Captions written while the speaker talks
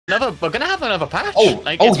We're gonna have another patch. Oh,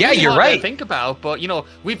 like, oh it's yeah, really you're hard right. to think about, but you know,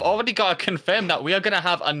 we've already got to confirm that we are gonna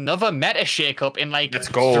have another meta shakeup in like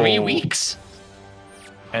 3 weeks.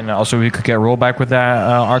 And also, we could get rollback with that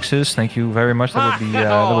Arxis. Thank you very much. That would be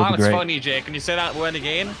that would be great. Funny, Jake. Can you say that word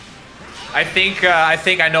again? I think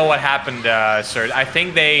I know what happened, sir. I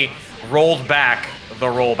think they rolled back the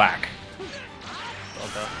rollback.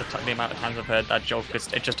 Well, the amount of times I've heard that joke,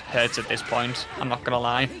 it just hurts at this point. I'm not gonna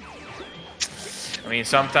lie. I mean,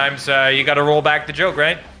 sometimes you gotta roll back the joke,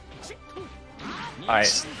 right? Alright.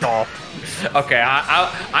 Stop. Okay,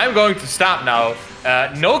 I'm going to stop now.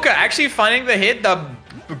 Noka actually finding the hit, the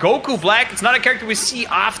Goku Black. It's not a character we see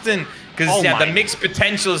often because the mixed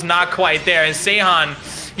potential is not quite there. And Seyhan,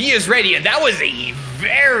 he is ready, and that was a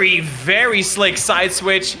very, very slick side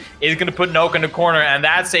switch. Is going to put Noka in the corner, and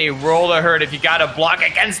that's a roller hurt if you got to block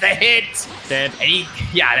against the hit. Dead. And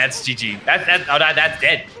yeah, that's GG. That's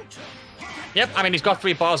dead. Yep, I mean, he's got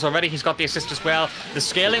 3 bars already. He's got the assist as well. The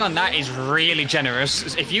scaling on that is really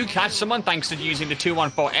generous. If you catch someone thanks to using the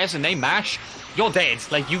 214S and they mash, you're dead.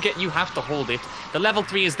 Like, you have to hold it. The level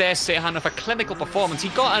 3 is there, Seyhan, with a clinical performance. He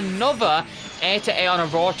got another air-to-air on a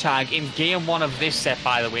raw tag in game 1 of this set,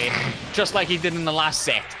 by the way, just like he did in the last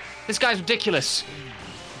set. This guy's ridiculous.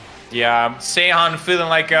 Yeah, Seyhan feeling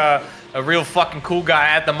like a real fucking cool guy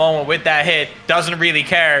at the moment with that hit. Doesn't really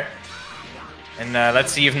care. And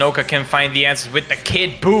let's see if Noka can find the answers with the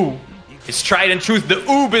Kid Buu. His tried and truth, the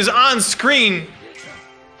oob is on screen.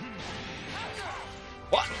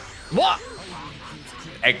 What?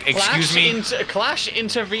 Excuse me? Clash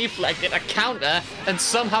into reflected, a counter, and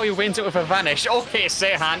somehow he wins it with a vanish. Okay,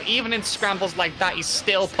 Seyhan, even in scrambles like that, he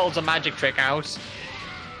still pulls a magic trick out.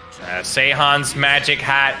 Seyhan's magic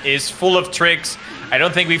hat is full of tricks. I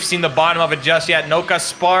don't think we've seen the bottom of it just yet. Noka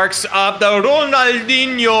sparks up. The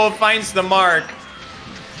Ronaldinho finds the mark.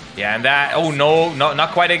 Yeah, and that... Oh, no,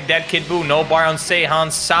 not quite a dead Kid Buu. No bar on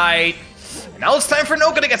Seyhan's side. And now it's time for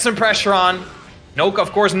Noka to get some pressure on. Noka,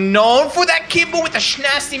 of course, known for that Kid Buu with the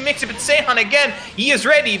schnasty mix-up. But Seyhan, again, he is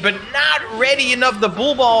ready, but not ready enough. The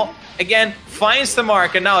Bull Ball, again, finds the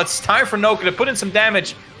mark. And now it's time for Noka to put in some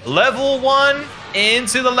damage. Level 1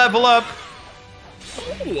 into the level up.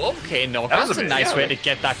 Ooh, okay, no, that's a nice way to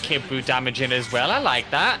get that Kid Buu damage in as well. I like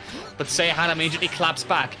that. But Seyhan immediately claps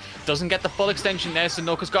back. Doesn't get the full extension there, so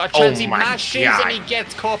Noka's got a chance. He mashes and he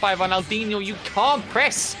gets caught by Ronaldinho. You can't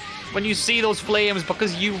press when you see those flames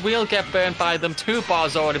because you will get burnt by them. 2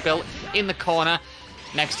 bars already built in the corner.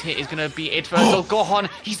 Next hit is going to be it for Gohan.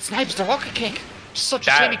 He snipes the rocket kick. Such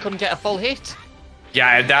a shame he couldn't get a full hit.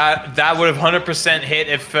 Yeah, that would have 100% hit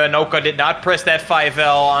if Noka did not press that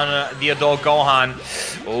 5L on the adult Gohan.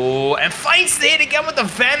 Oh, and finds the hit again with the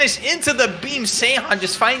vanish into the beam. Seyhan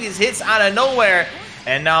just finding his hits out of nowhere.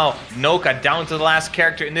 And now Noka down to the last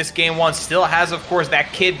character in this game 1. Still has, of course,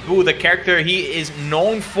 that Kid Buu, the character he is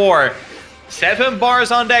known for. 7 bars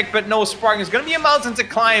on deck, but no sparking. It's going to be a mountain to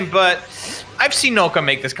climb, but I've seen Noka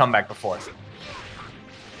make this comeback before.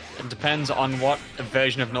 It depends on what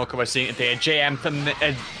version of Noka we're seeing today. JM from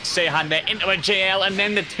Seyhan there into a JL and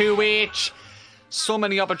then the 2H. So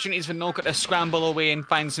many opportunities for Noka to scramble away and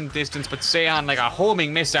find some distance, but Seyhan, like a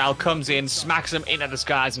homing missile, comes in, smacks him into the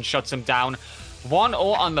skies and shuts him down. 1-0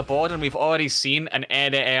 on the board, and we've already seen an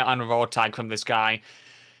air-to-air on raw tag from this guy.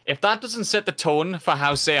 If that doesn't set the tone for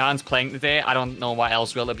how Seyhan's playing today, I don't know what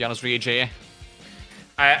else will, to be honest with you, Jay.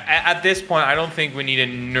 At this point, I don't think we need to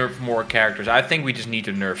nerf more characters. I think we just need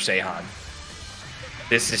to nerf Seyhan.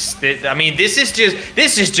 This is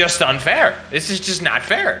just unfair. This is just not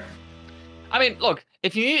fair. I mean, look,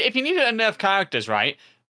 if you need to nerf characters, right?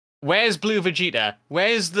 Where's Blue Vegeta?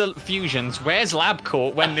 Where's the fusions? Where's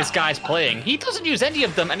Labcoat when this guy's playing? He doesn't use any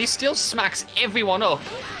of them, and he still smacks everyone up.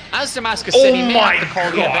 As Damascus said, he may have to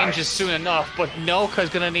call the Avengers soon enough, but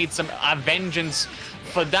Noka's gonna need some vengeance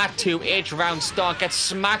for that 2H round start. Gets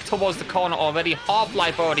smacked towards the corner already.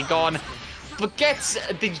 Half-life already gone. But gets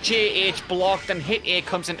the JH blocked, and Hit A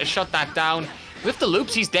comes in to shut that down. With the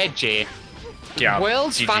loops, he's dead, Jay. Yeah,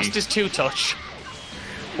 World's fastest 2-touch.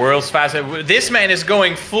 World's fastest. This man is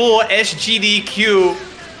going full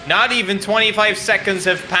SGDQ. Not even 25 seconds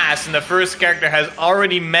have passed, and the first character has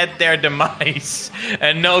already met their demise.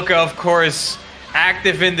 And Noka, of course,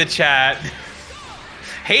 active in the chat.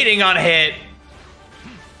 Hating on Hit.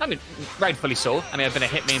 I mean, rightfully so. I mean, I've been a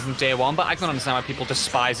Hit main from day 1, but I can understand why people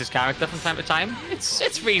despise this character from time to time.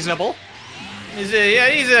 It's reasonable. He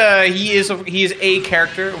is a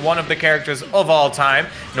character, one of the characters of all time.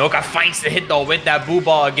 Noka finds the hit though with that Buu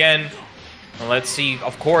Ball again. Let's see.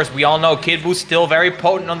 Of course, we all know Kid Boo's still very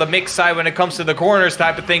potent on the mix side when it comes to the corners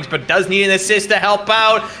type of things, but does need an assist to help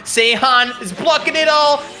out. Seyhan is blocking it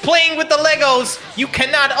all, playing with the Legos. You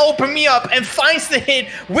cannot open me up, and finds the hit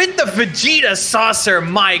with the Vegeta saucer.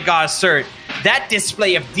 My God, sir. That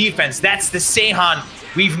display of defense, that's the Seyhan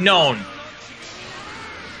we've known.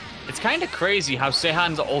 It's kind of crazy how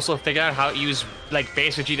Seyhan's also figured out how to use like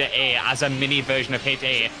base Vegeta A as a mini version of Hit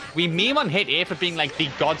A. We meme on Hit A for being like the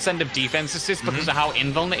godsend of defense assist because of how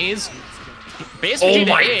invuln it is. Base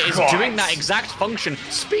Vegeta A is doing that exact function.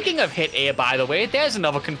 Speaking of Hit A, by the way, there's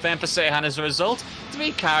another confirm for Seyhan as a result.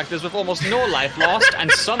 3 characters with almost no life lost,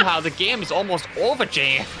 and somehow the game is almost over,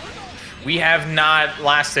 Jay. We have not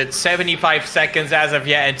lasted 75 seconds as of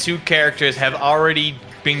yet, and 2 characters have already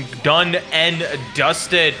been done and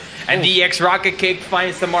dusted. And the EX rocket kick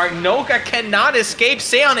finds the mark. Noka cannot escape.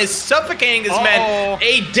 Seyhan is suffocating this man.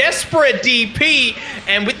 A desperate DP.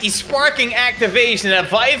 And with the sparking activation, a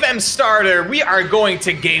 5M starter, we are going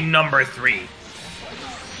to game number 3.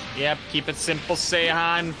 Yep, keep it simple,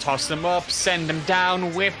 Seyhan. Toss them up, send them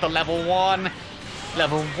down with the level 1.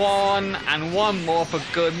 Level 1, and 1 more for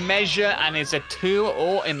good measure. And it's a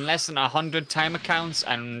 2-0 in less than 100 timer counts.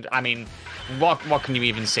 And, I mean, what can you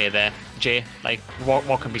even say there, Jay? Like,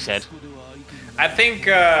 what can be said? I think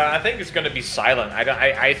it's gonna be silent.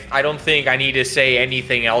 I don't think I need to say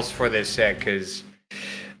anything else for this set, because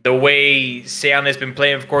the way Seyhan has been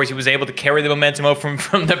playing, of course, he was able to carry the momentum up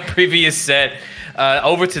from the previous set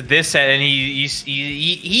over to this set, and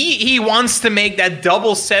he wants to make that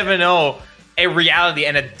double 7-0 a reality.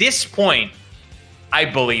 And at this point, I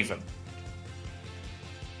believe him.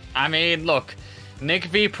 I mean, look. Nick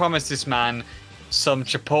V promised this man some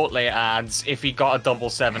Chipotle ads if he got a double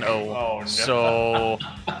 7-0. Oh, no. So,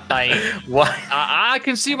 like, what? I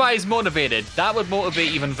can see why he's motivated. That would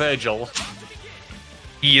motivate even Virgil.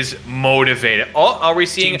 He is motivated. Oh, are we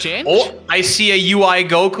seeing? Oh, I see a UI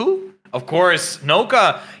Goku. Of course,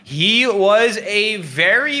 Noka. He was a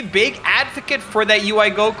very big advocate for that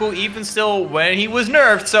UI Goku, even still when he was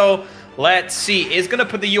nerfed. So. Let's see. Is going to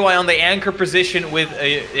put the UI on the anchor position with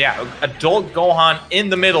adult Gohan in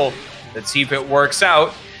the middle. Let's see if it works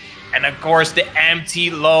out. And of course, the empty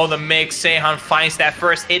low, the mix. Seyhan finds that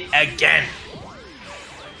first hit again.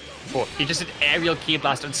 Oh, he just did aerial key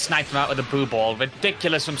blast and sniped him out with a boo ball.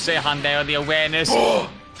 Ridiculous from Seyhan there, the awareness.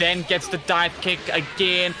 Then gets the dive kick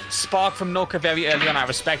again. Spark from Noka very early on. I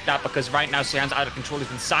respect that because right now Seyhan's out of control. He's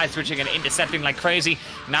been side switching and intercepting like crazy.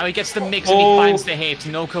 Now he gets the mix and he finds the hit.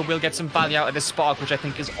 Noka will get some value out of the Spark, which I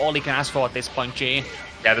think is all he can ask for at this point, Jay.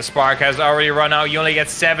 Yeah, the Spark has already run out. You only get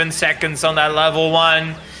 7 seconds on that level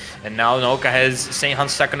 1. And now Noka has Seyhan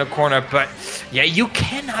stuck in the corner. But yeah, you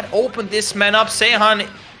cannot open this man up. Seyhan,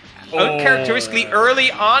 uncharacteristically early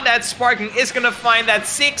on that sparking, is going to find that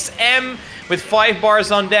 6M with 5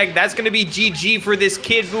 bars on deck. That's going to be GG for this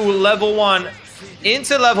Kid Buu level 1.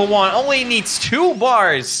 Into level 1. Only needs 2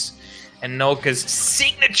 bars. And Noka's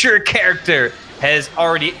signature character has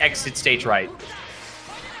already exited stage right.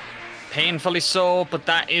 Painfully so, but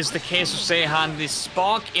that is the case of Seyhan. The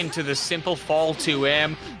spark into the simple fall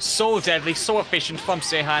 2M. So deadly, so efficient from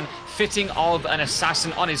Seyhan. Fitting of an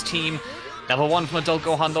assassin on his team. Level 1 from Adult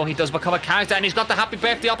Gohan, though he does become a character, and he's got the happy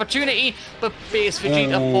birthday opportunity, but base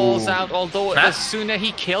Vegeta falls out, although the sooner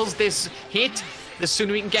he kills this hit, the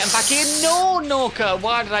sooner we can get him back in. No, Noka,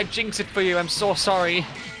 why did I jinx it for you? I'm so sorry.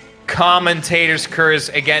 Commentators curse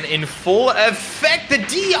again in full effect. The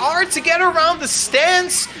DR to get around the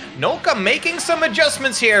stance. Noka making some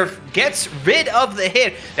adjustments here. Gets rid of the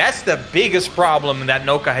hit. That's the biggest problem that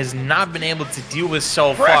Noka has not been able to deal with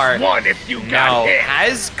so far. Press 1 if you got hit.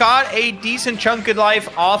 Has got a decent chunk of life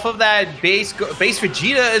off of that base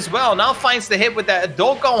Vegeta as well. Now finds the hit with that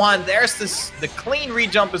Adult Gohan. There's the clean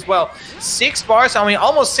re-jump as well. 6 bars, I mean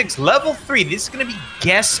almost 6. Level 3. This is going to be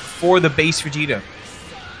guess for the base Vegeta.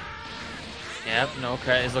 Yep,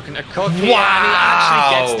 Noka is looking to cook. Wow! And he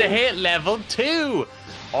actually gets to hit level 2.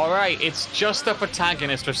 Alright, it's just the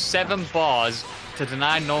protagonist with 7 bars to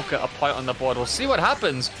deny Noka a point on the board. We'll see what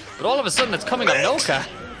happens, but all of a sudden it's coming at Noka.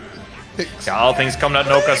 Yeah, all things coming at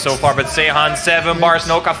Noka so far, but Seyhan 7 bars.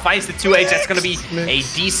 Noka fights the 2H. That's going to be a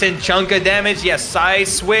decent chunk of damage. Yes, side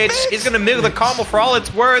switch is going to mill the combo for all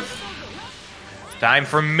it's worth. Time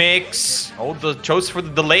for mix. Oh, the chose for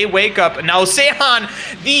the delay wake up. And now Seyhan,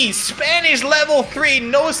 the Spanish level 3,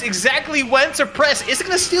 knows exactly when to press. Is it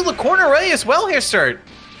going to steal the corner array as well here, sir?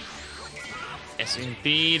 Yes,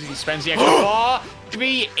 indeed. He spends the extra bar.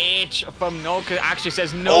 3H from Noka actually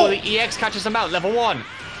says no. The EX catches him out. Level 1.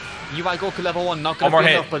 UI Goku level 1, not going to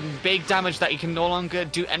be enough, but big damage that he can no longer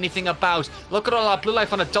do anything about. Look at all that blue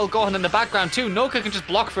life on a dull Gohan in the background too. Noka can just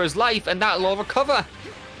block for his life, and that'll all recover.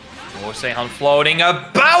 Oh, Seyhan floating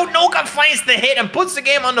about. Noka finds the hit and puts the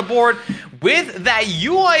game on the board with that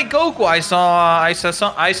UI Goku.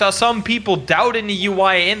 I saw some people doubting the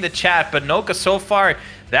UI in the chat, but Noka so far,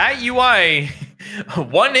 that UI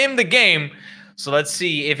won him the game. So let's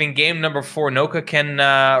see if in game number 4, Noka can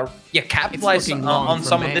capitalize on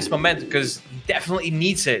some of this momentum, because he definitely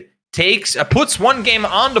needs it. Puts one game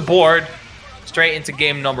on the board straight into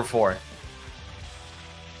game number 4.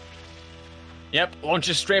 Yep,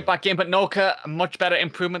 launches straight back in, but Noka, a much better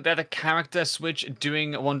improvement there. The character switch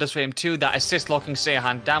doing wonders for him too. That assist locking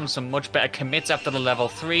Seyhan down, some much better commits after the level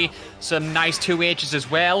 3. Some nice 2Hs as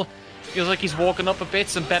well. Feels like he's walking up a bit,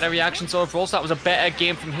 some better reactions overall, so that was a better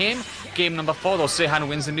game from him. Game number 4, though, Seyhan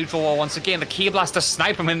wins the neutral war once again. The Ki Blaster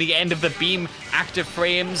snipe him in the end of the beam, active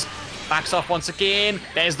frames. Backs off once again.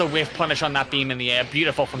 There's the whiff punish on that beam in the air.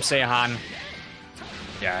 Beautiful from Seyhan.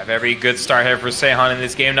 Yeah, very good start here for Seyhan in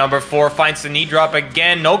this game number 4. Finds the knee drop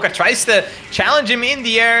again. Noka tries to challenge him in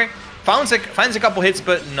the air. Finds a couple hits,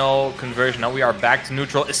 but no conversion. Now we are back to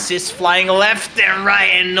neutral. Assists flying left and right,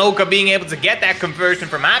 and Noka being able to get that conversion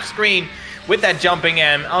from half screen with that jumping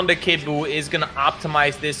M on the Kid Buu is going to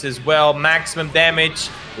optimize this as well. Maximum damage.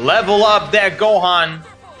 Level up there, Gohan.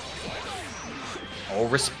 Oh,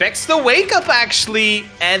 respects the wake up actually,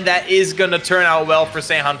 and that is going to turn out well for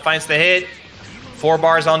Seyhan. Finds the hit. 4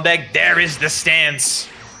 bars on deck. There is the stance.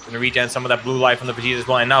 Going to regen some of that blue life from the Vegeta as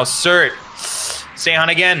well. And now Cert. Seyhan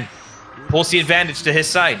again. Pulls the advantage to his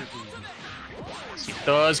side. He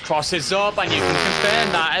does, crosses up, and you can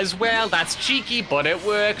confirm that as well. That's cheeky, but it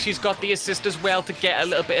works. He's got the assist as well to get a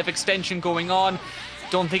little bit of extension going on.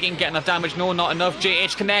 Don't think he can get enough damage. No, not enough.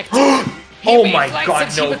 JH connect. Oh my god,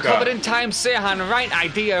 Noka. He recovered in time. Seyhan, right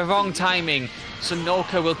idea, wrong timing. So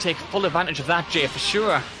Noka will take full advantage of that, Jay, for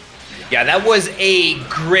sure. Yeah, that was a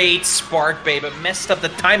great spark bait, but messed up the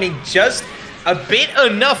timing just a bit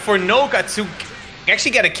enough for Noka to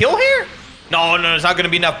actually get a kill here? No, it's not going to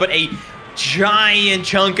be enough, but a giant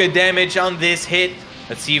chunk of damage on this hit.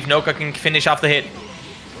 Let's see if Noka can finish off the hit.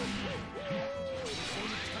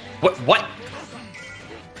 What?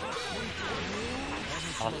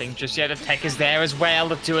 Nothing just yet. The tech is there as well.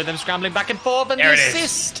 The two of them scrambling back and forth, and the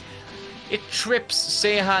assist. It trips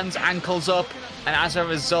Seyhan's ankles up, and as a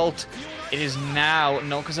result, it is now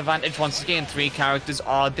Noka's advantage once again. 3 characters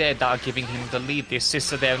are there that are giving him the lead. The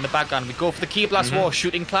assists are there in the background. We go for the Ki Blast War,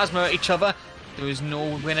 shooting plasma at each other. There is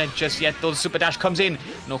no winner just yet, though. The Super Dash comes in.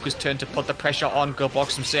 Noka's turn to put the pressure on. Good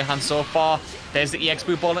blocks from Seyhan so far. There's the EX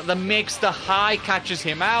Blue Ball at the mix. The high catches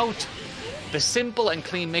him out. The simple and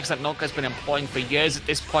clean mix that Noka's been employing for years at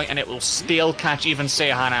this point, and it will still catch even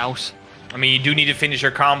Seyhan out. I mean, you do need to finish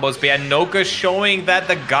your combos, but yeah, Noka showing that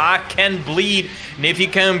the god can bleed, and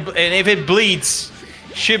if it bleeds,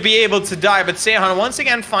 should be able to die. But Seyhan once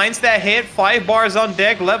again finds that hit. 5 bars on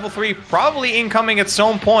deck, level 3, probably incoming at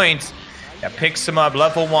some point. That picks him up,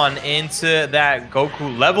 level 1 into that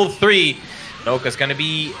Goku. Level 3, Noka's gonna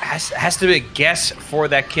be has to be a guess for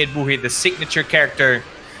that Kid Buu here, the signature character.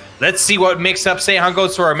 Let's see what mix-up Seyhan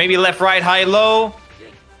goes for. Maybe left, right, high, low.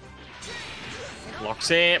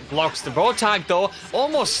 Blocks it, blocks the road tag though.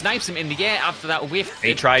 Almost snipes him in the air after that whiff.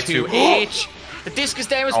 He tried to. H. The disc is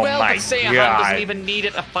there as well, but Seyhan God. doesn't even need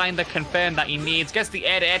it to find the confirm that he needs. Gets the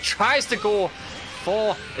air-to-air, tries to go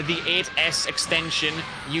for the 8S extension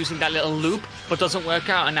using that little loop, but doesn't work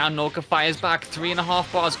out, and now Noka fires back.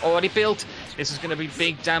 3.5 bars already built. This is going to be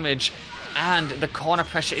big damage, and the corner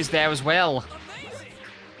pressure is there as well.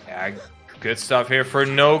 Yeah, good stuff here for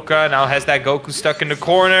Noka. Now has that Goku stuck in the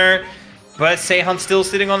corner. But Seyhan still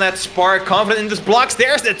sitting on that spark, confident in this blocks.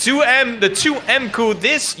 There's the 2M coup.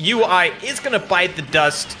 This UI is going to bite the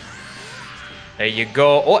dust. There you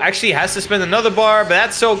go. Oh, actually has to spend another bar, but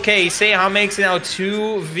that's okay. Seyhan makes it now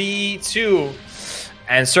 2v2.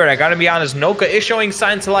 And sir, I gotta be honest, Noka is showing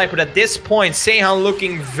signs of life, but at this point, Seyhan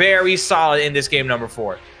looking very solid in this game number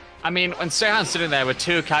 4. I mean, when Seyhan's sitting there with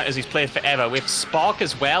 2 characters he's played forever, with Spark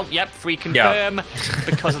as well, yep, free confirm,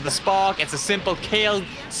 because of the Spark, it's a simple kill,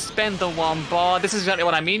 spend the 1 bar. This is exactly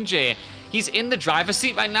what I mean, Jay. He's in the driver's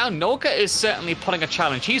seat right now. Noka is certainly putting a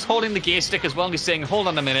challenge. He's holding the gear stick as well, and he's saying, hold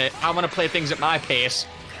on a minute, I want to play things at my pace.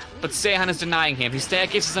 But Seyhan is denying him. He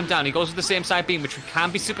staircases him down. He goes with the same side beam, which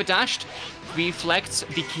can be super dashed. Reflects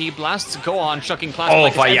the Ki Blasts. Go on, chucking plasma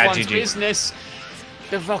like it's everyone's business.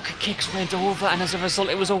 The rocket kicks went over, and as a result,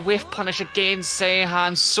 it was a whiff punish against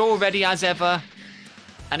Seyhan. So ready as ever.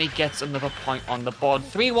 And he gets another point on the board.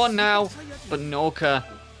 3-1 now, but Noka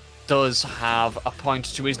does have a point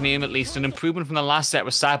to his name, at least an improvement from the last set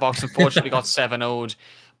where Cyborgs unfortunately got 7-0'd.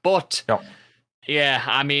 But yeah,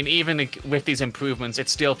 I mean, even with these improvements, it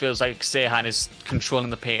still feels like Seyhan is controlling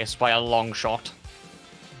the pace by a long shot.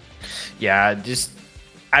 Yeah, just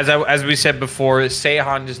as we said before,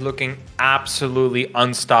 Seyhan is looking absolutely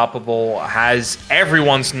unstoppable, has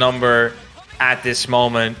everyone's number at this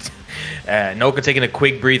moment. Noka taking a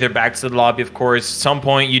quick breather back to the lobby, of course. At some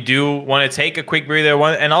point, you do want to take a quick breather.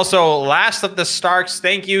 And also, last of the Starks,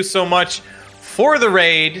 thank you so much for the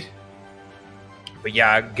raid. But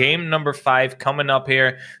yeah, game number 5 coming up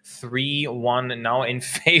here. 3-1 now in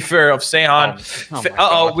favor of Seyhan.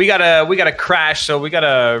 We gotta crash, so we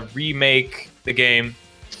gotta remake the game.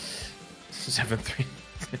 7-3.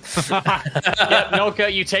 Yep,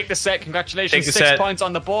 Noka, you take the set. Congratulations. 6 points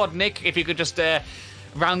on the board. Nick, if you could just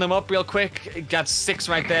round them up real quick. Got 6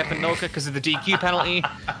 right there for Noka because of the DQ penalty.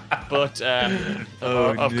 But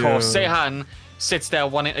of course, Seyhan sits there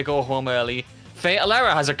wanting to go home early. Fatal error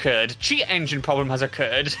has occurred. Cheat engine problem has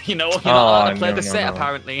occurred. You know, you're not allowed to play the set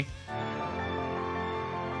apparently.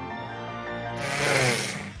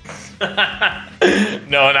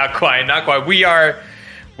 No, not quite, not quite.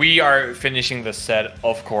 We are finishing the set,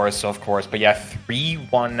 of course. But yeah,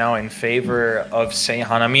 3-1 now in favor of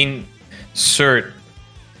Seyhan. I mean, sir,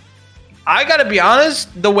 I gotta be honest,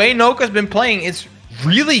 the way Noka's been playing, it's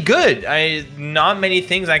really good. Not many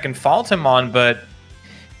things I can fault him on, but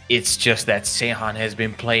it's just that Seyhan has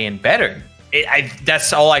been playing better.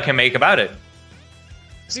 That's all I can make about it.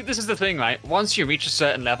 See, this is the thing, right? Once you reach a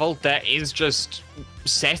certain level, there is just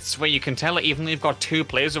sets where you can tell that even if you've got 2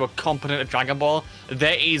 players who are competent at Dragon Ball,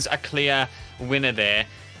 there is a clear winner there.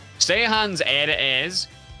 Seyhan's air to airs,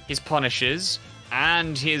 his punishes,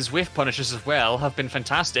 and his whiff punishes as well have been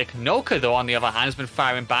fantastic. Noka, though, on the other hand, has been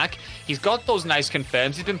firing back. He's got those nice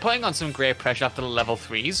confirms. He's been putting on some great pressure after the level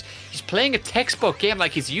 3s. He's playing a textbook game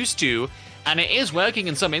like he's used to, and it is working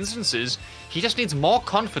in some instances. He just needs more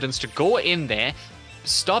confidence to go in there,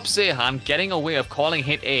 stop Seyhan getting away of calling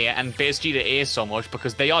hit A and base G to A so much,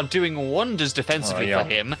 because they are doing wonders defensively for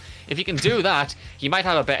him. If he can do that, he might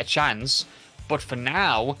have a better chance. But for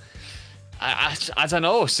now, I don't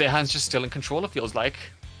know. Seyhan's just still in control, it feels like.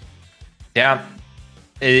 Yeah.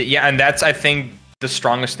 Yeah, and that's, I think, the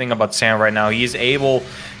strongest thing about Seyhan right now. He is able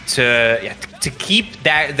to keep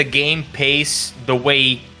the game pace the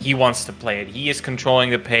way he wants to play it. He is controlling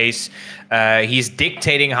the pace. He's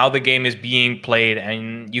dictating how the game is being played,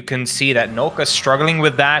 and you can see that Noka's struggling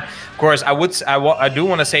with that. Of course, I do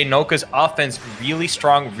want to say Noka's offense really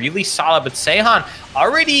strong, really solid, but Seyhan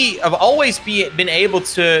already have always been able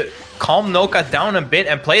to calm Noka down a bit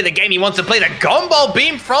and play the game. He wants to play the gumball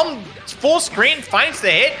beam from full screen, finds the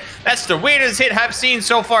hit. That's the weirdest hit I've seen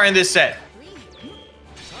so far in this set.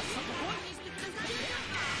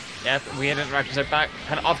 Yep, weird interactions like that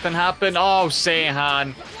can often happen. Oh,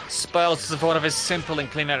 Seyhan spoils one of his simple and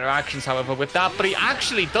clean interactions, however, with that. But he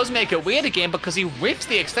actually does make it weird again because he whiffs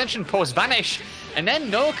the extension post vanish. And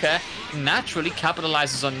then Noka naturally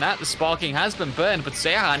capitalizes on that. The sparking has been burned, but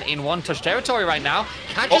Seyhan in one-touch territory right now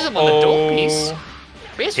catches him on the dope piece.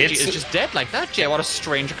 Basically, it's just dead like that, Jay. What a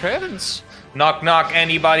strange occurrence. Knock, knock,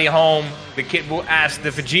 anybody home? The kid will ask the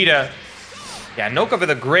Vegeta. Yeah, Noka with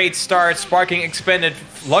a great start. Sparking expended.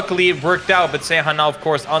 Luckily, it worked out, but Seyhan now, of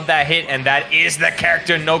course, on that hit, and that is the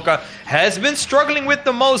character Noka has been struggling with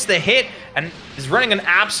the most. The hit, and is running an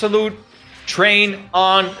absolute train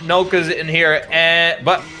on Noka's in here,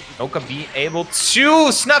 but Noka be able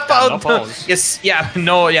to snuff out. No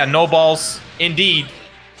balls. No balls, indeed.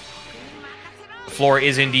 The floor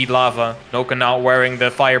is indeed lava. Noka now wearing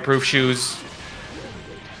the fireproof shoes.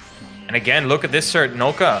 And again, look at this cert,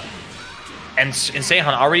 Noka. And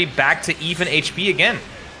Seyhan already back to even HP again.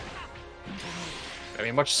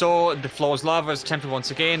 Very much so. The floor is lava is attempted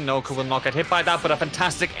once again. Noka will not get hit by that, but a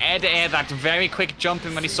fantastic air-to-air, that very quick jump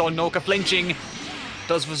in when he saw Noka flinching,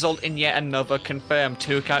 does result in yet another confirmed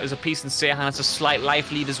 2 counters apiece, and Seyhan has a slight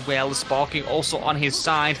life lead as well. The sparking also on his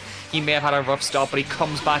side. He may have had a rough start, but he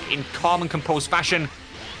comes back in calm and composed fashion.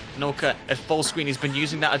 Noka at full screen, he's been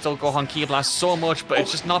using that adult Gohan Ki Blast so much, but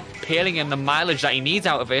it's just not paying him the mileage that he needs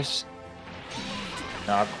out of it.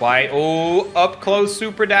 Not quite. Oh, up close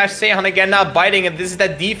super dash. Seyhan again now biting, and this is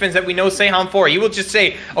that defense that we know Seyhan for. He will just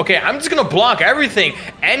say, okay, I'm just going to block everything,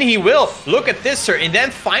 and he will. Look at this, sir, and then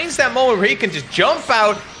finds that moment where he can just jump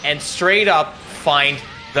out and straight up find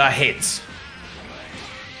the hits.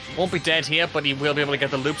 Won't be dead here, but he will be able to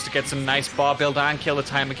get the loops to get some nice bar build and kill the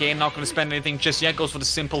time again. Not going to spend anything just yet. Goes for the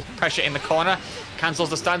simple pressure in the corner. Cancels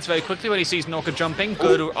the stance very quickly when he sees Noka jumping.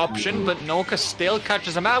 Good option, but Noka still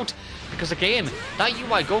catches him out. Because again, that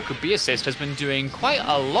UI Goku B assist has been doing quite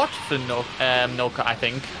a lot for Noka, I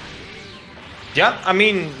think. Yeah, I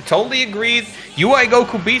mean, totally agreed. UI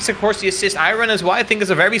Goku beats, of course, the assist I run as well. I think is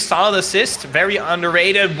a very solid assist. Very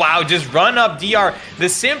underrated. Wow, just run up DR. The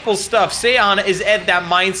simple stuff. Seyhan is at that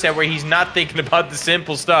mindset where he's not thinking about the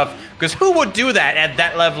simple stuff. Because who would do that at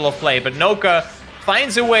that level of play? But Noka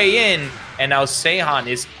finds a way in. And now Seyhan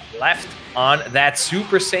is left on that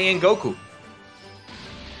Super Saiyan Goku.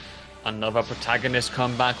 Another protagonist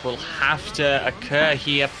comeback will have to occur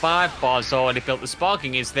here. 5 bars already built. The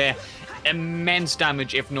sparking is there. Immense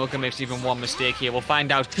damage if Noka makes even one mistake here. We'll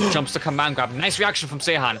find out. Jumps to command grab. Nice reaction from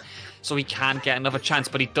Seyhan. So he can get another chance,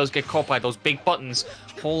 but he does get caught by those big buttons.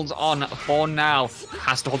 Holds on for now.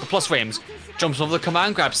 Has to hold the plus frames. Jumps over the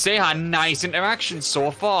command grab. Seyhan, nice interaction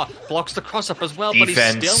so far. Blocks the cross up as well, Defense.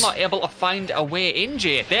 But he's still not able to find a way in,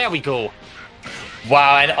 Jay. There we go.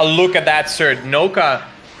 Wow, and a look at that, sir. Noka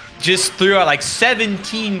just threw out like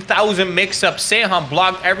 17,000 mix-ups. Seyhan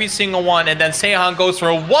blocked every single one, and then Seyhan goes for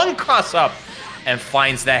a 1 cross-up and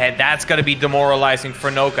finds that head. That's going to be demoralizing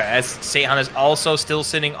for Noka, as Seyhan is also still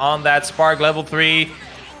sitting on that Spark level 3.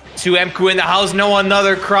 2 MQ in the house, no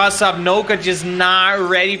another cross-up. Noka just not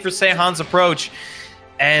ready for Seyhan's approach.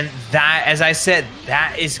 And that, as I said,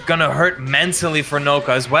 that is going to hurt mentally for Noka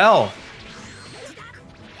as well.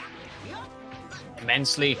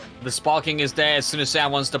 Immensely. The sparking is there as soon as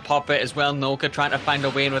Seyhan wants to pop it as well. Noka trying to find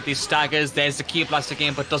a way in with these staggers. There's the key blast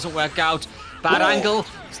again, but doesn't work out. Bad angle.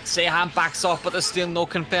 Seyhan backs off, but there's still no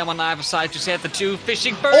confirm on either side. Just hit the 2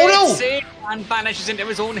 fishing birds. Oh no! Seyhan vanishes into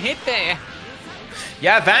his own hit there.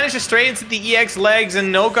 Yeah, vanishes straight into the EX legs,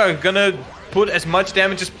 and Noka gonna put as much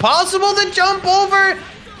damage as possible to jump over.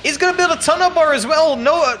 He's going to build a ton of bar as well.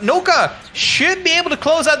 Noka should be able to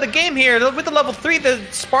close out the game here. With the level 3, the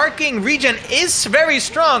sparking regen is very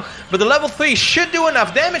strong, but the level 3 should do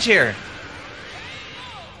enough damage here.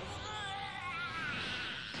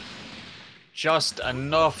 Just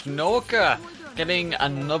enough. Noka getting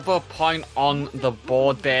another point on the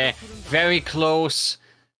board there. Very close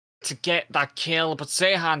to get that kill, but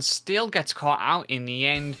Seyhan still gets caught out in the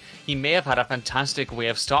end. He may have had a fantastic way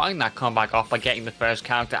of starting that comeback off by getting the first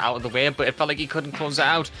character out of the way, but it felt like he couldn't close it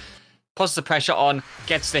out. Puts the pressure on,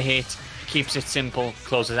 gets the hit, keeps it simple,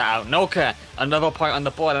 closes it out. Noka, another point on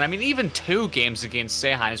the board, and I mean, even 2 games against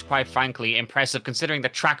Seyhan is quite frankly impressive considering the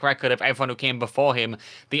track record of everyone who came before him.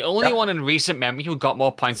 The only one in recent memory who got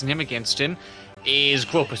more points than him against him is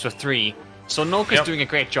Gropus with 3. So Noka's doing a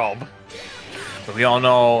great job. But we all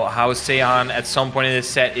know how Seyhan at some point in this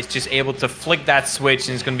set is just able to flick that switch,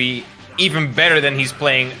 and it's going to be even better than he's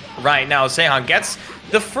playing right now. Seyhan gets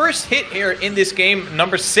the first hit here in this game,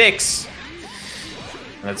 number 6.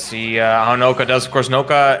 Let's see how Noka does. Of course,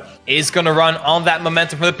 Noka is going to run on that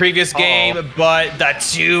momentum from the previous game, but the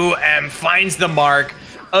 2M finds the mark.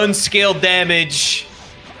 Unscaled damage.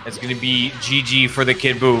 It's going to be GG for the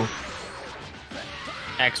Kid Buu.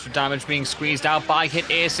 Extra damage being squeezed out by hit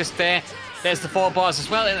A assist there. There's the 4 bars as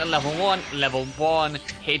well in at level 1. Level 1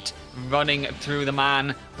 hit running through the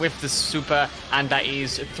man with the super, and that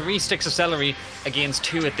is 3 sticks of celery against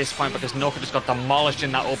 2 at this point because Noka just got demolished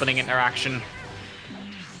in that opening interaction.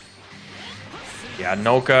 Yeah,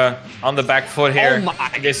 Noka on the back foot here. Oh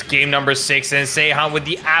my. This game number 6, and Seyhan with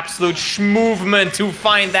the absolute movement to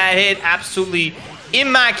find that hit. Absolutely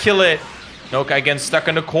immaculate. Noka again stuck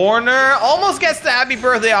in the corner. Almost gets the happy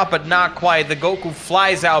birthday out, but not quite. The Goku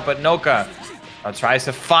flies out, but Noka tries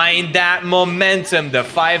to find that momentum. The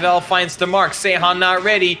 5L finds the mark. Seyhan not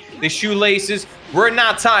ready. The shoelaces were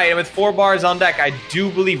not tied. With 4 bars on deck, I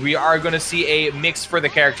do believe we are going to see a mix for the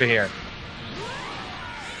character here.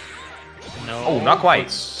 No, oh, not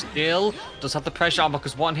quite. Still does have the pressure on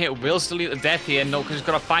because 1 hit will still lead to death here. Noka's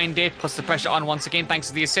got to find it, puts the pressure on once again thanks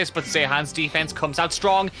to the assist, but Seyhan's defense comes out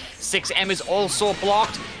strong. 6M is also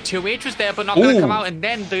blocked. 2H was there, but not going to come out, and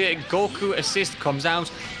then the Goku assist comes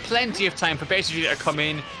out. Plenty of time for Vegeta to come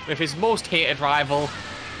in with his most hated rival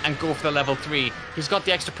and go for the level 3. He's got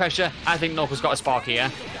the extra pressure. I think Noka's got a spark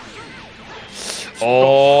here.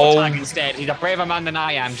 Oh. Tag instead. He's a braver man than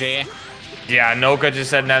I am, Jay. Yeah, Noka just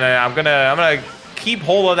said, no, I'm gonna keep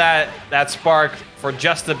hold of that spark for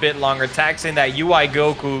just a bit longer, taxing that UI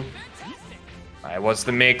Goku. All right, what's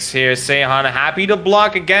the mix here? Seyhan happy to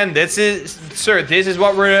block again. This is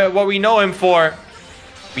what we know him for.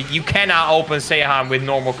 You cannot open Seyhan with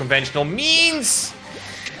normal conventional means.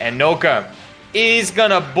 And Noka is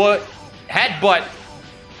gonna headbutt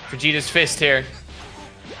Vegeta's fist here.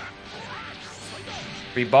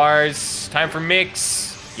 3 bars. Time for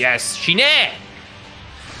mix. Yes, Shine.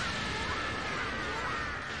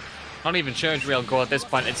 Not even sure it's real goal at this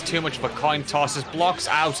point. It's too much of a coin toss. His blocks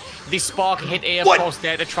out. The spark hit A, of course,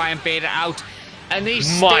 there to try and bait it out. And he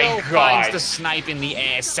still finds the snipe in the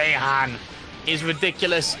air. Seyhan is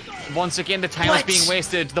ridiculous. Once again, the time is being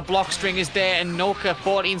wasted. The block string is there, and Noka,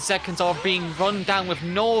 14 seconds of being run down with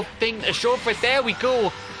no thing to show for it. There we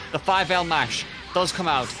go. The 5L mash does come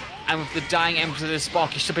out. And with the dying embers of the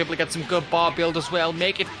spark, you should be able to get some good bar build as well.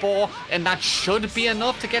 Make it 4, and that should be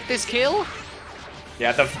enough to get this kill.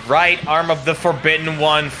 Yeah, the right arm of the Forbidden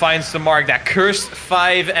One finds the mark. That cursed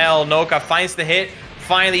 5L. Noka finds the hit.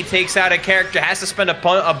 Finally takes out a character. Has to spend a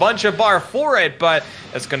bunch of bar for it, but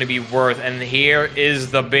it's going to be worth. And here is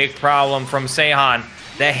the big problem from Seyhan.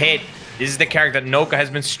 The hit. This is the character that Noka has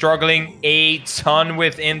been struggling a ton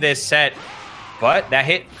with in this set. But that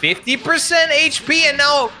hit 50% HP, and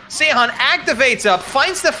now Seyhan activates up,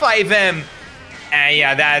 finds the 5M. And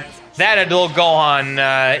yeah, that Adul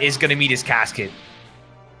Gohan is going to meet his casket.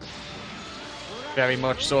 Very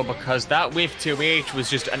much so, because that whiff 2H was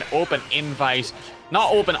just an open invite.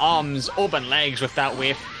 Not open arms, open legs with that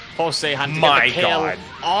whiff. For Seyhan to get the kill. God.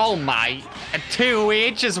 Oh my. A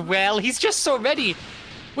 2H as well. He's just so ready.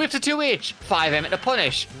 Whiff to 2H. 5M to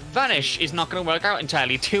punish. Vanish is not going to work out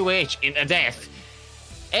entirely. 2H into death.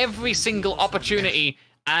 Every single opportunity,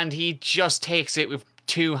 and he just takes it with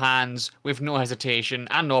 2 hands, with no hesitation,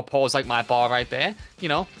 and no pause like my bar right there. You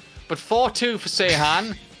know. But 4-2 for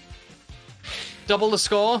Seyhan. Double the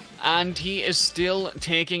score, and he is still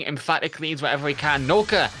taking emphatic leads wherever he can.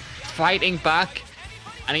 Noka fighting back,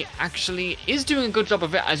 and he actually is doing a good job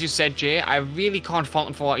of it, as you said, Jay. I really can't fault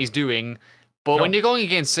him for what he's doing, but when you're going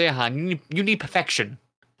against Seyhan, you need perfection.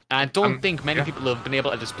 And I don't think many people have been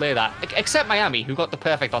able to display that, except Miami, who got the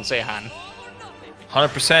perfect on Seyhan.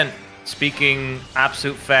 100%. Speaking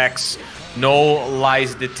absolute facts, no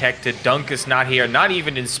lies detected. Dunk is not here, not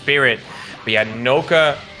even in spirit. But yeah,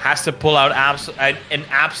 Noka has to pull out an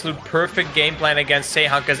absolute perfect game plan against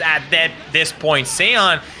Seyhan, because at this point,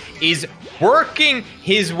 Seyhan is working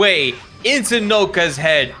his way into Noka's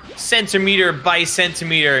head, centimeter by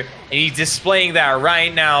centimeter, and he's displaying that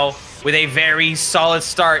right now with a very solid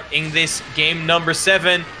start in this game number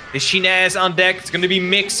 7. The Shinaz on deck. It's going to be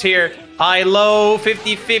mixed here. High-low,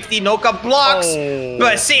 50-50. Noka blocks,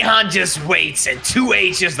 but Seyhan just waits, and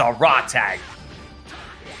 2H is the raw tag.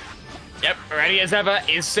 Yep, ready as ever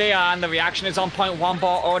is Seyhan. The reaction is on point. 1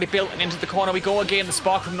 bar already built, and into the corner we go again. The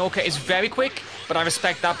spark from Noka is very quick, but I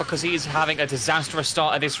respect that because he is having a disastrous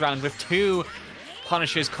start of this round with 2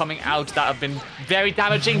 punishes coming out that have been very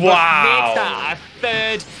damaging. Wow. But makes that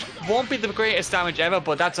a 3rd. Won't be the greatest damage ever,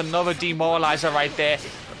 but that's another demoralizer right there.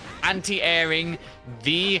 Anti-airing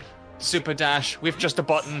the super dash with just a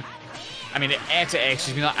button. I mean, air to air,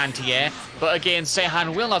 excuse me, not anti-air. But again,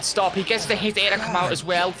 Seyhan will not stop. He gets the hit air to come out as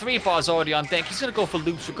well. 3 bars already on deck. He's going to go for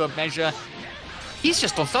loops for good measure. He's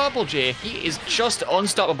just unstoppable, Jay. He is just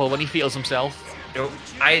unstoppable when he feels himself. You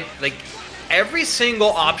know, every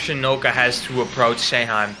single option Noka has to approach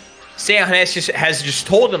Seyhan. Seyhan has just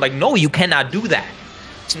told him, like, no, you cannot do that.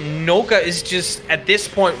 Noka is just, at this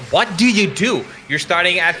point, what do you do? You're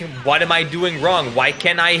starting asking, what am I doing wrong? Why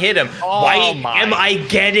can't I hit him? Why am I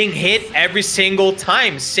getting hit every single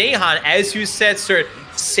time? Seyhan, as you said, sir,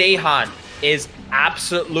 Seyhan is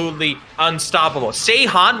absolutely unstoppable.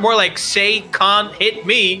 Seyhan, more like Say can't hit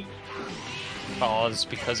me. Pause,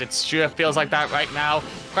 because it sure feels like that right now.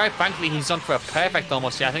 Quite frankly, he's done for a perfect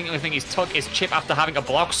almost here. I think the only thing he's took is chip after having to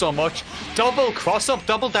block so much. Double cross-up,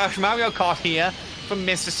 double dash Mario Kart here from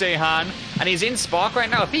Mr. Seyhan, and he's in Spark right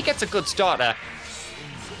now. If he gets a good starter,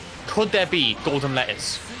 could there be golden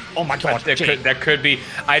letters? Oh my god, there could be.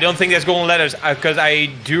 I don't think there's golden letters, because I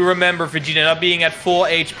do remember Vegeta not being at full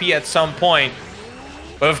HP at some point.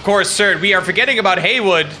 But of course, sir, we are forgetting about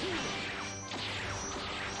Haywood.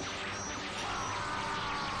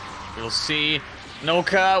 We'll see.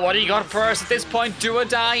 Noka, what do you got for us at this point? Do or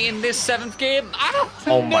die in this 7th game? I don't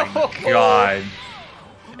know. Oh my god.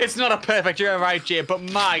 It's not a perfect, you're right, Jay, but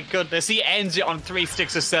my goodness, he ends it on 3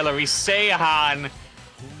 sticks of celery. Seyhan.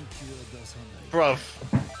 Bruv,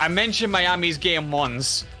 I mentioned Miami's game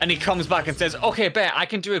once, and he comes back and says, okay, bet, I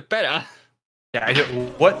can do it better. Yeah, I do.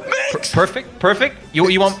 What? Perfect? You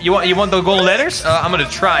want the golden letters? I'm gonna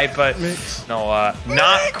try, but no,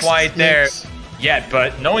 not quite there yet.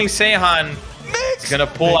 But knowing Seyhan is gonna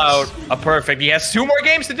pull out a perfect, he has 2 more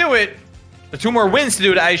games to do it. 2 more wins to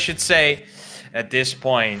do it, I should say. At this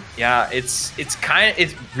point, yeah, it's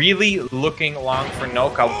really looking long for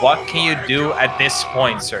Noka. What can you do at this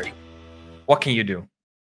point, sir? What can you do?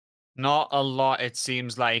 Not a lot, it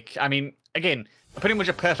seems like. I mean, again, pretty much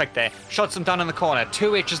a perfect there. Shots him down in the corner.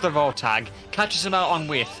 2H is the raw tag. Catches him out on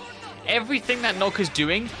width. Everything that Noka's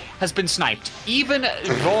doing has been sniped. Even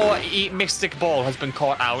raw Mystic Ball has been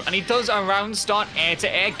caught out. And he does a round start air to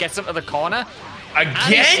air, gets him to the corner. Again?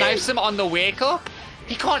 And he snipes him on the wake up.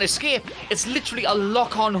 He can't escape. It's literally a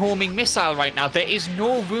lock-on homing missile right now. There is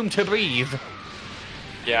no room to breathe.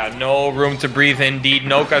 Yeah, no room to breathe indeed.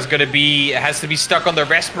 Noka's has to be stuck on the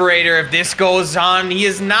respirator if this goes on. He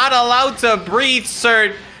is not allowed to breathe,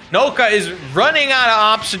 sir. Noka is running out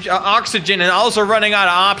of oxygen and also running out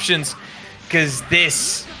of options because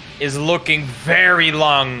this is looking very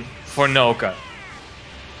long for Noka.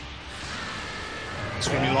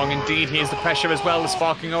 Extremely long indeed. Here's the pressure as well. The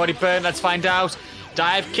sparking already burned. Let's find out.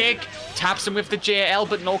 Dive kick. Taps him with the JL,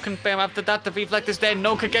 but no confirm after that. The reflect is there.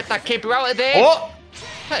 Noka get that Kipper out of there. Oh!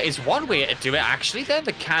 That is one way to do it, actually. There,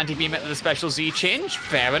 the candy beam into the special Z change.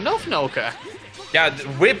 Fair enough, Noka. Yeah,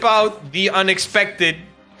 whip out the unexpected.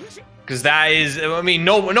 Because that is, I mean,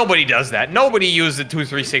 nobody does that. Nobody used the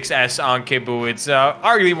 236S on Kibu. It's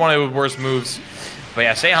arguably one of the worst moves. But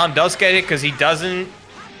yeah, Seyhan does get it because he doesn't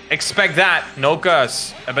expect that. But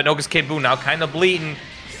Noka's Kibu now kind of bleeding.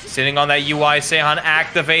 Sitting on that UI, Seyhan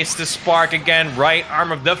activates the spark again. Right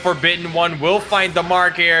arm of the Forbidden One will find the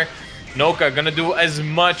mark here. Noka gonna do as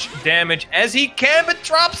much damage as he can, but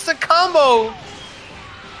drops the combo.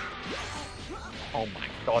 Oh my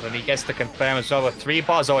god, and he gets to confirm as well with 3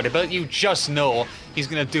 bars already, but you just know he's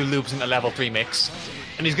going to do loops in the level 3 mix.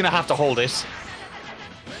 And he's going to have to hold it.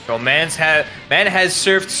 Yo, man has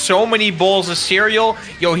served so many bowls of cereal.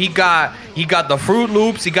 Yo, he got the Fruit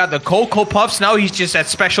Loops, he got the Cocoa Puffs, now he's just at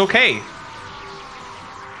Special K.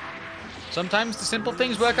 Sometimes the simple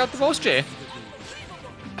things work out the most, Jay.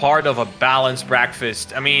 Part of a balanced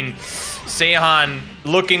breakfast. I mean, Seyhan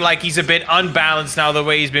looking like he's a bit unbalanced now the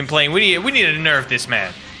way he's been playing. We need to nerf this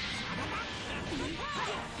man.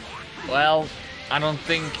 Well, I don't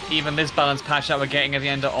think even this balance patch that we're getting at the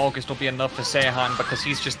end of August will be enough for Seyhan because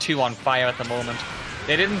he's just too on fire at the moment.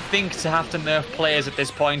 They didn't think to have to nerf players at this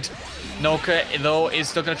point. Noka, though, is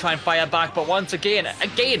still going to try and fire back, but once again,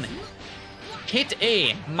 hit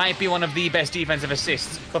A might be one of the best defensive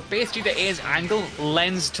assists, but basically the A's angle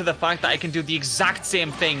lends to the fact that I can do the exact same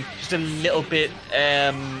thing, just a little bit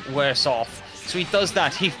worse off. So he does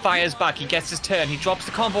that, he fires back, he gets his turn, he drops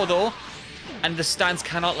the combo though, and the stance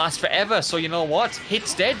cannot last forever, so you know what?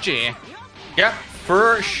 Hit's dead, Jay. Yeah,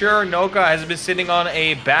 for sure. Noka has been sitting on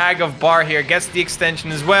a bag of bar here, gets the extension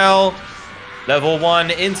as well. Level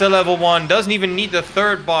 1 into level 1, doesn't even need the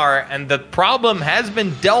 3rd bar, and the problem has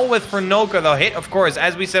been dealt with for Noka. The hit, of course,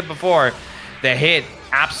 as we said before, the hit,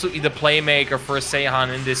 absolutely the playmaker for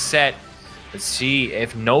Seyhan in this set. Let's see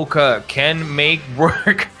if Noka can make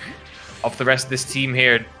work of the rest of this team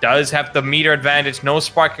here. Does have the meter advantage, no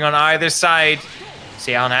sparking on either side.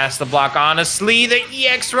 Seyhan has to block, honestly. The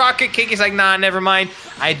EX rocket kick is like, nah, never mind.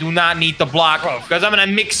 I do not need the block, because I'm going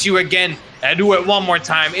to mix you again. I do it one more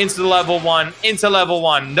time, into level 1, into level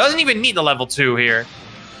 1. Doesn't even need the level 2 here.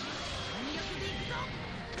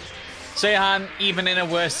 Seyhan, even in a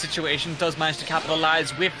worse situation, does manage to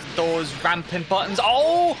capitalize with those rampant buttons.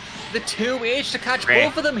 Oh, the 2H to catch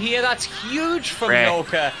both of them here. That's huge from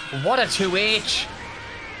Noka. What a 2H.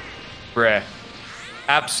 Bruh.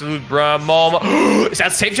 Absolute bruh moment. Is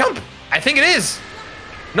that safe jump? I think it is.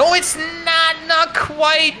 No, it's not. Not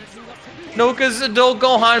quite. Noka's adult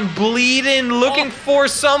Gohan bleeding, looking for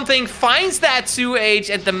something, finds that 2H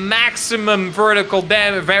at the maximum vertical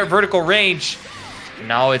range.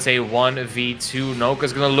 Now it's a 1v2.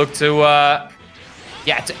 Noka's gonna look to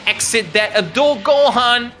exit that adult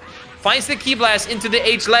Gohan. Finds the Ki Blast into the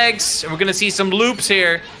H legs, and we're gonna see some loops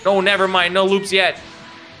here. No, never mind, no loops yet.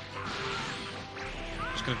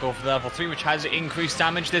 Just gonna go for the level 3, which has increased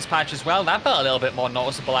damage this patch as well. That felt a little bit more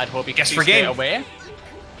noticeable. I'd hope he can see straight away.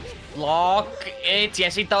 Block it.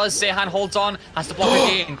 Yes, he does. Seyhan holds on. Has to block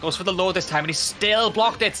again. Goes for the low this time, and he's still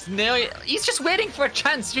blocked it. No, he's just waiting for a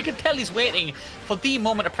chance. You can tell he's waiting for the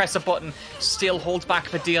moment to press a button. Still holds back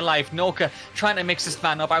for dear life. Noka trying to mix this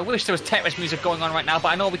man up. I wish there was Tetris music going on right now, but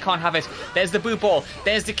I know we can't have it. There's the boot ball.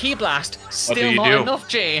 There's the Ki Blast. Still not enough,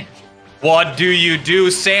 Jay. What do you do?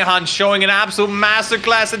 Seyhan showing an absolute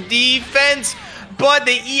masterclass of defense. But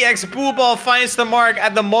the EX Boo Ball finds the mark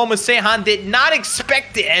at the moment. Seyhan did not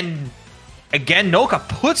expect it. And again, Noka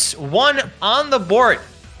puts one on the board.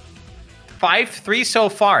 5-3 so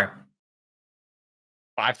far.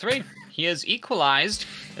 5-3. He has equalized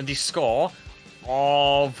the score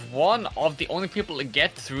of one of the only people to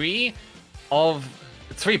get 3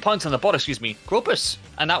 points on the board, excuse me, Gropus.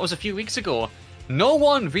 And that was a few weeks ago. No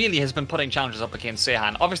one really has been putting challenges up against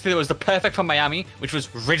Seyhan. Obviously, there was the perfect from Miami, which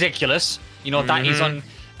was ridiculous. You know, that is on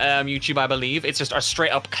YouTube, I believe. It's just a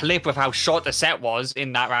straight-up clip of how short the set was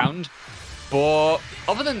in that round. But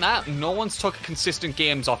other than that, no one's took consistent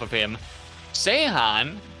games off of him.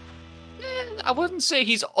 Seyhan, I wouldn't say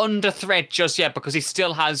he's under threat just yet because he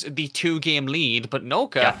still has the 2-game lead. But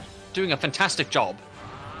Noka doing a fantastic job.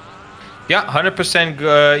 Yeah,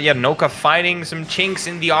 100% yeah, Noka finding some chinks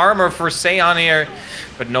in the armor for Seyhan here.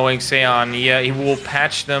 But knowing Seyhan, yeah, he will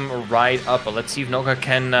patch them right up. But let's see if Noka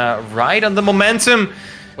can ride on the momentum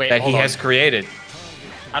that he has created.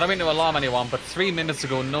 I don't mean to alarm anyone, but 3 minutes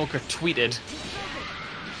ago, Noka tweeted.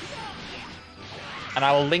 And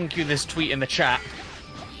I will link you this tweet in the chat.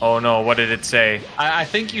 Oh no, what did it say? I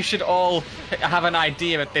think you should all have an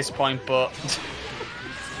idea at this point, but...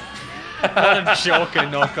 What a joker,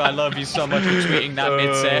 Noka. I love you so much for tweeting that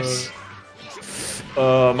mid-set.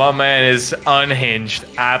 My man is unhinged.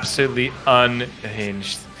 Absolutely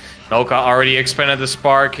unhinged. Noka already expended the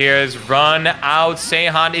spark here. Has run out.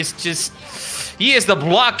 Seyhan is just... He is the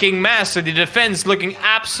blocking master. The defense looking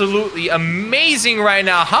absolutely amazing right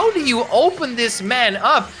now. How do you open this man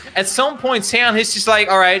up? At some point, Seyhan is just like,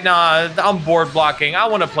 all right, nah, I'm bored blocking. I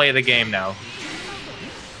want to play the game now.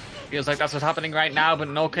 Feels like that's what's happening right now, but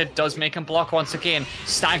Noka does make him block once again.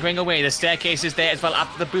 Staggering away. The staircase is there as well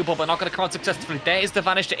after the booble, but not going to come out successfully. There is the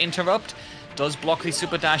vanish to interrupt. Does block the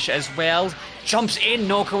super dash as well. Jumps in.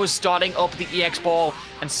 Noka was starting up the EX ball,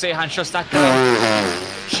 and Seyhan shuts that down.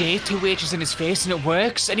 Jay, 2 H's in his face, and it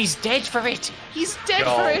works, and he's dead for it. He's dead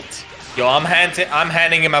for it. Yo, I'm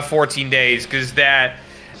handing him a 14 days, because that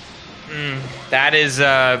is,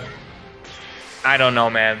 I don't know,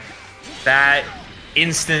 man. That...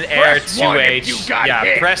 Instant air 2H.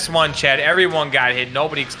 Yeah, press 1, chat. Everyone got hit.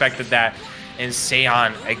 Nobody expected that. And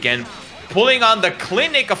Seyhan, again, pulling on the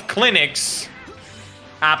clinic of clinics.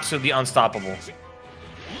 Absolutely unstoppable.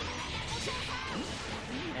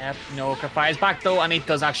 Yep, Noka fires back though, and he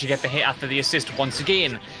does actually get the hit after the assist once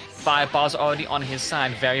again. 5 bars already on his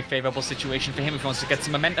side. Very favorable situation for him if he wants to get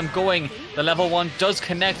some momentum going. The level 1 does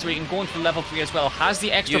connect, so he can go into level 3 as well. Has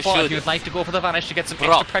the extra ball if he would like to go for the vanish to get some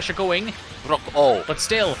extra pressure going. But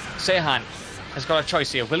still, Seyhan has got a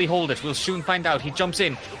choice here. Will he hold it? We'll soon find out. He jumps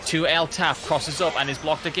in to L tap, crosses up, and is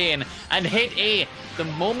blocked again. And hit A. The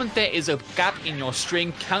moment there is a gap in your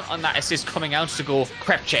string, count on that assist coming out to go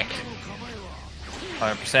crep check.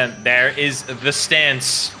 100%. There is the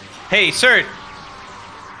stance. Hey, sir.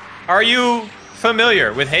 Are you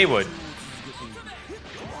familiar with Haywood?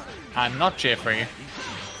 I'm not, Jeffrey.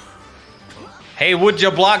 Hey, would you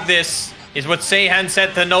block this? Is what Seyhan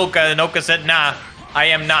said to Noka. Noka said, nah, I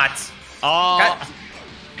am not. Oh.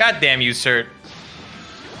 God damn you, sir.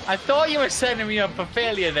 I thought you were setting me up for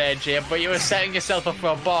failure there, Jim, but you were setting yourself up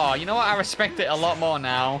for a bar. You know what? I respect it a lot more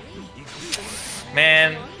now.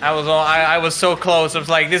 Man, I was so close. I was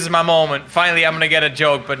like, this is my moment. Finally, I'm gonna get a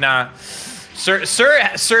joke, but nah.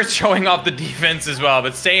 Sir's showing off the defense as well,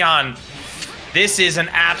 but Seyhan, this is an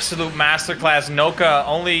absolute masterclass. Noka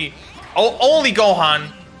only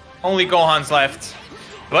Gohan's left,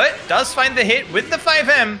 but does find the hit with the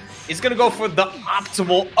 5M. Is gonna go for the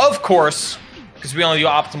optimal, of course, because we only do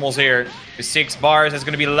optimals here. The 6 bars is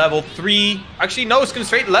gonna be level 3. Actually, no, it's gonna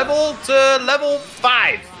straight level to level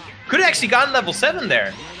 5. Could have actually gotten level 7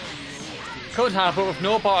 there. Could have, but with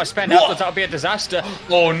no bar to spend afterwards, that would be a disaster.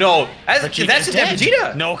 Oh no, that's a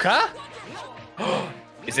Vegeta. Noka?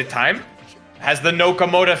 Is it time? Has the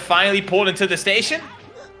Noka motor finally pulled into the station?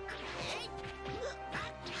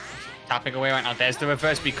 Tapping away right now. There's the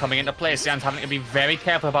reverse beat coming into play. Seyhan's having to be very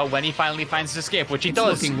careful about when he finally finds his escape, which he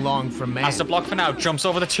does. Looking long for man. Has to block for now. Jumps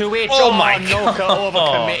over the 2H. Oh my God. Noka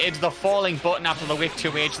overcommitted. The falling button after the wick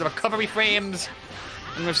 2H. The recovery frames.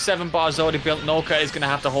 And with 7 bars already built, Noka is going to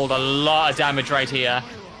have to hold a lot of damage right here.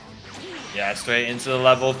 Yeah, straight into the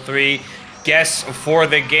level 3. Guess for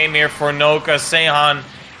the game here for Noka. Seyhan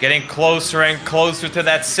getting closer and closer to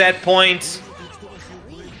that set point.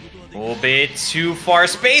 A little bit too far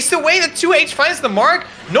spaced away. The 2H finds the mark.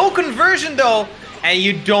 No conversion though. And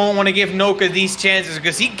you don't want to give Noka these chances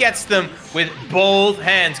because he gets them with both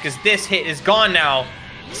hands because this hit is gone now.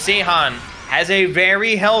 Seyhan has a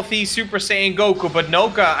very healthy Super Saiyan Goku, but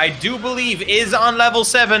Noka, I do believe, is on level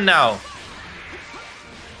 7 now.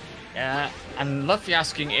 Yeah, and Luffy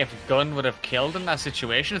asking if Gun would have killed in that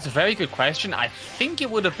situation. It's a very good question. I think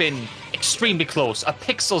it would have been extremely close. A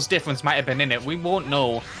pixel's difference might have been in it. We won't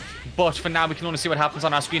know. But for now, we can only see what happens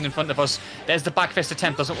on our screen in front of us. There's the back fist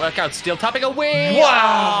attempt. Doesn't work out. Still tapping away.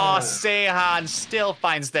 Wow! Oh, Seyhan still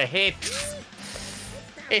finds the hit.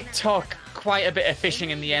 It took quite a bit of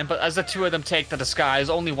fishing in the end, but as the two of them take the disguise,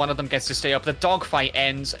 only one of them gets to stay up. The dogfight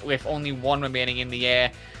ends with only one remaining in the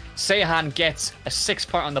air. Seyhan gets a 6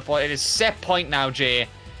 point on the board. It is set point now, Jay.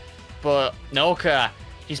 But Noka,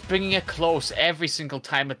 he's bringing it close every single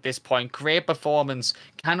time at this point. Great performance.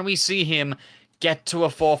 Can we see him get to a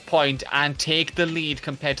 4th point and take the lead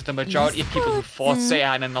compared to the majority of people who fought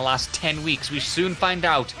Seyhan in the last 10 weeks? We soon find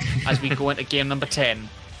out as we go into game number 10.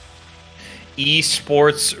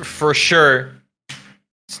 Esports for sure.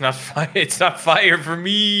 It's not fire for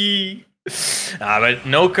me. But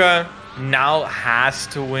Noka now has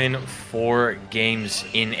to win 4 games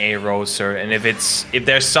in a row, sir. And if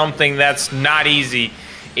there's something that's not easy,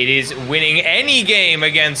 it is winning any game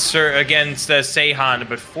against Seyhan.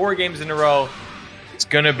 But 4 games in a row, it's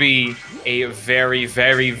gonna be a very,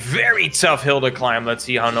 very, very tough hill to climb. Let's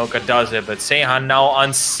see how Noka does it. But Seyhan now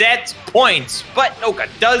on set points, but Noka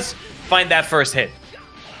does find that first hit.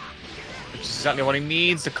 Which is exactly what he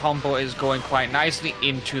needs. The combo is going quite nicely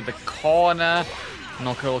into the corner.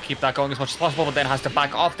 Noka will keep that going as much as possible, but then has to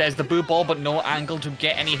back off. There's the boo ball, but no angle to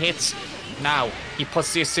get any hits. Now, he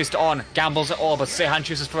puts the assist on, gambles it all, but Seyhan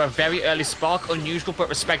chooses for a very early spark. Unusual but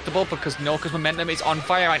respectable because Noka's momentum is on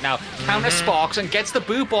fire right now. Counter sparks and gets the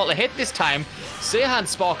boo ball to hit this time. Seyhan's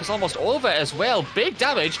spark is almost over as well. Big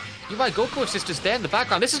damage. UI Goku assist is there in the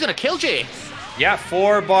background. This is going to kill Jay. Yeah,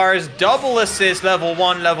 4 bars, double assist, level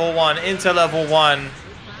 1, into level 1.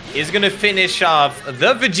 Is going to finish off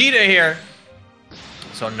the Vegeta here.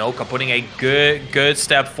 So Noka putting a good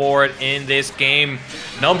step forward in this game.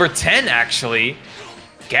 Number 10, actually.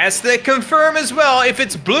 Guess they confirm as well. If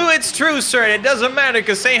it's blue, it's true, sir. It doesn't matter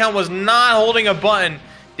because Seyhan was not holding a button.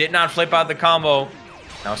 Did not flip out the combo.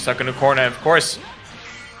 Now stuck in the corner. Of course,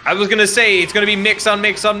 I was going to say it's going to be mix on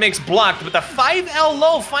mix on mix blocked. But the 5L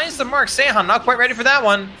low finds the mark. Seyhan not quite ready for that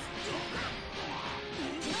one.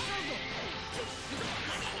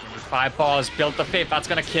 5 bars, built the 5th. That's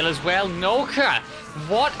going to kill as well. Noka,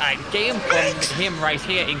 what a game from him right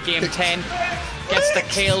here in game 10. Gets the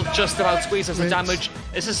kill, just about squeezes the damage.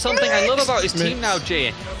 This is something I love about his team now,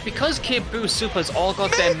 Jay. Because Kid Buu Supers all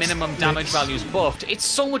got their minimum damage values buffed, it's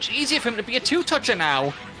so much easier for him to be a 2-toucher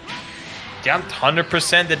now. Yeah,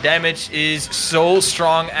 100%. The damage is so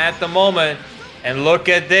strong at the moment. And look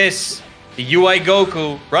at this. The UI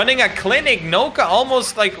Goku running a clinic. Noka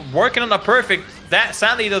almost like working on a perfect. That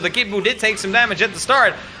sadly though, the Kid Buu did take some damage at the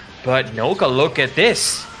start. But Noka, look at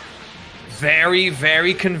this. Very,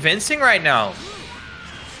 very convincing right now.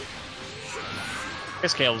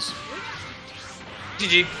 This kills.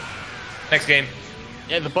 GG. Next game.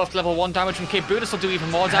 Yeah, the buffed level 1 damage from Kid Buu. This will do even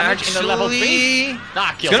more damage in the level 3.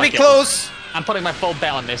 Nah, kills. It's gonna be close. I'm putting my full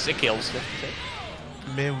bell on this. It kills.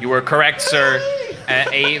 You were correct, sir.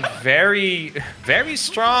 A very, very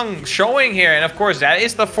strong showing here. And of course, that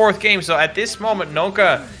is the 4th game. So at this moment,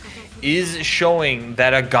 Noka is showing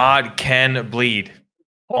that a god can bleed.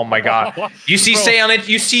 Oh my god. You see Seyhan,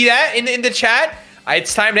 you see that in the chat?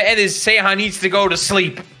 It's time to end this. Seyhan needs to go to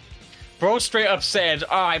sleep. Bro straight up said,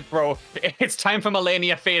 alright bro, it's time for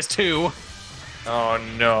Millennia Phase 2. Oh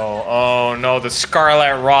no, the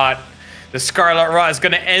Scarlet Rot. The Scarlet Rot is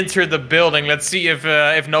going to enter the building. Let's see if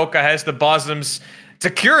Noka has the bosms to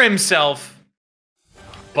cure himself.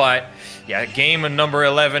 But yeah, game number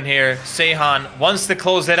 11 here. Seyhan wants to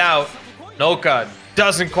close it out. Noka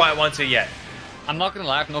doesn't quite want to yet. I'm not going to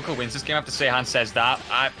lie, if Noka wins this game after Seyhan says that,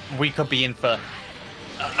 we could be in for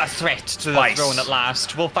a threat to the throne at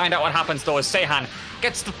last. We'll find out what happens though as Seyhan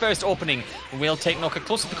gets the first opening. We'll take Noka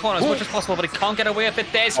close to the corner as much as possible, but he can't get away with it.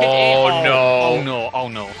 There's hit. Oh no. Oh no, oh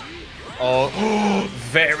no. Oh,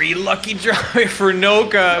 very lucky drive for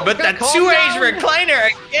Noka. But that 2H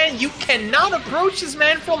recliner, again, you cannot approach this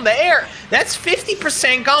man from the air. That's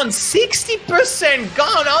 50% gone, 60%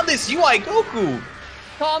 gone on this UI Goku.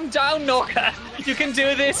 Calm down, Noka. You can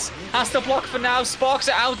do this. Has to block for now. Sparks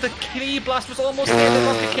it out. The Ki Blast was almost there. The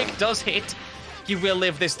rocket kick does hit. You will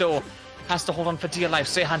live this, though. Has to hold on for dear life.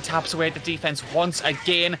 Seyhan taps away at the defense once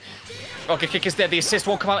again. Rocket kick is there. The assist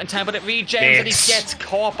won't come out in time, but it regens, and he gets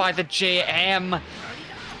caught by the JM.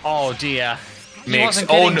 Oh, dear. He wasn't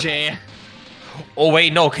kidding, Jay. Oh,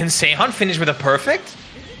 wait, no. Can Seyhan finish with a perfect?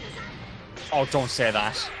 Oh, don't say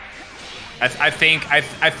that. I think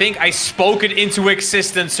I spoke it into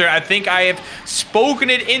existence, sir. I think I have spoken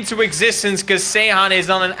it into existence because Seyhan is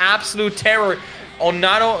on an absolute terror.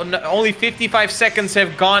 Only 55 seconds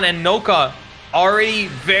have gone, and Noka already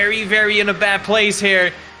very, very in a bad place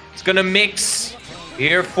here. It's gonna mix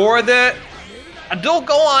here for the adult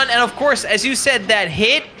go on, and of course, as you said, that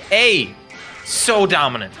hit, so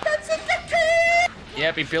dominant.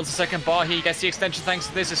 Yep, he builds a second bar. He gets the extension thanks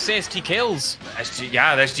to this assist. He kills. That's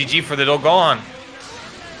GG for the Dogon.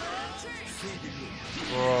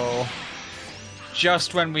 Bro.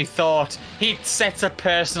 Just when we thought he sets a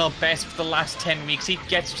personal best for the last 10 weeks, he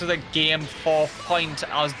gets to the game 4 point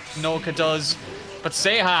as Noka does. But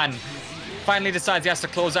Seyhan finally decides he has to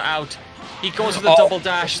close it out. He goes with the double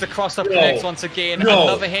dash. The cross-up connects once again.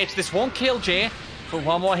 Another hit. This won't kill Jay, but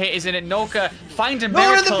one more hit is in it. Noka, find a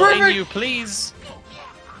miracle in you, please.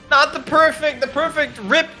 Not the perfect,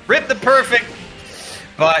 rip the perfect.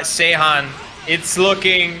 But Seyhan, it's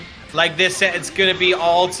looking like this set, it's gonna be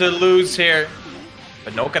all to lose here.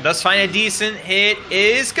 But Noka does find a decent hit,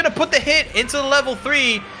 is gonna put the hit into the level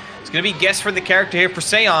 3. It's gonna be guess for the character here for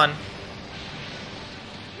Seyhan.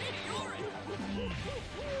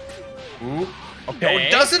 Ooh. Okay.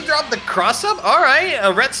 Oh, doesn't drop the cross up? Alright,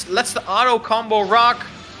 lets the auto combo rock.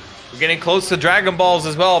 We're getting close to Dragon Balls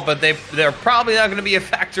as well, but they're probably not gonna be a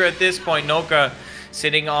factor at this point. Noka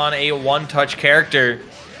sitting on a one-touch character.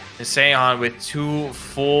 And Seyhan with 2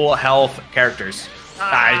 full health characters.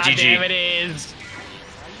 GG. There it is.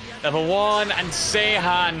 Level 1, and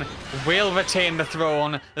Seyhan will retain the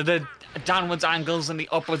throne. The downwards angles and the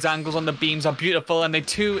upwards angles on the beams are beautiful, and the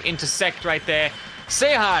 2 intersect right there.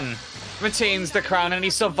 Seyhan retains the crown, and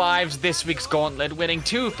he survives this week's gauntlet, winning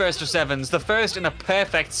 2 first of 7s, the first in a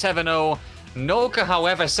perfect 7-0. Noka,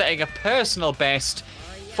 however, setting a personal best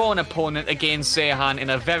for an opponent against Seyhan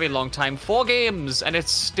in a very long time. 4 games, and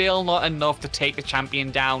it's still not enough to take the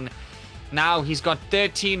champion down. Now he's got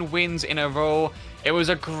 13 wins in a row. It was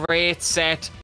a great set.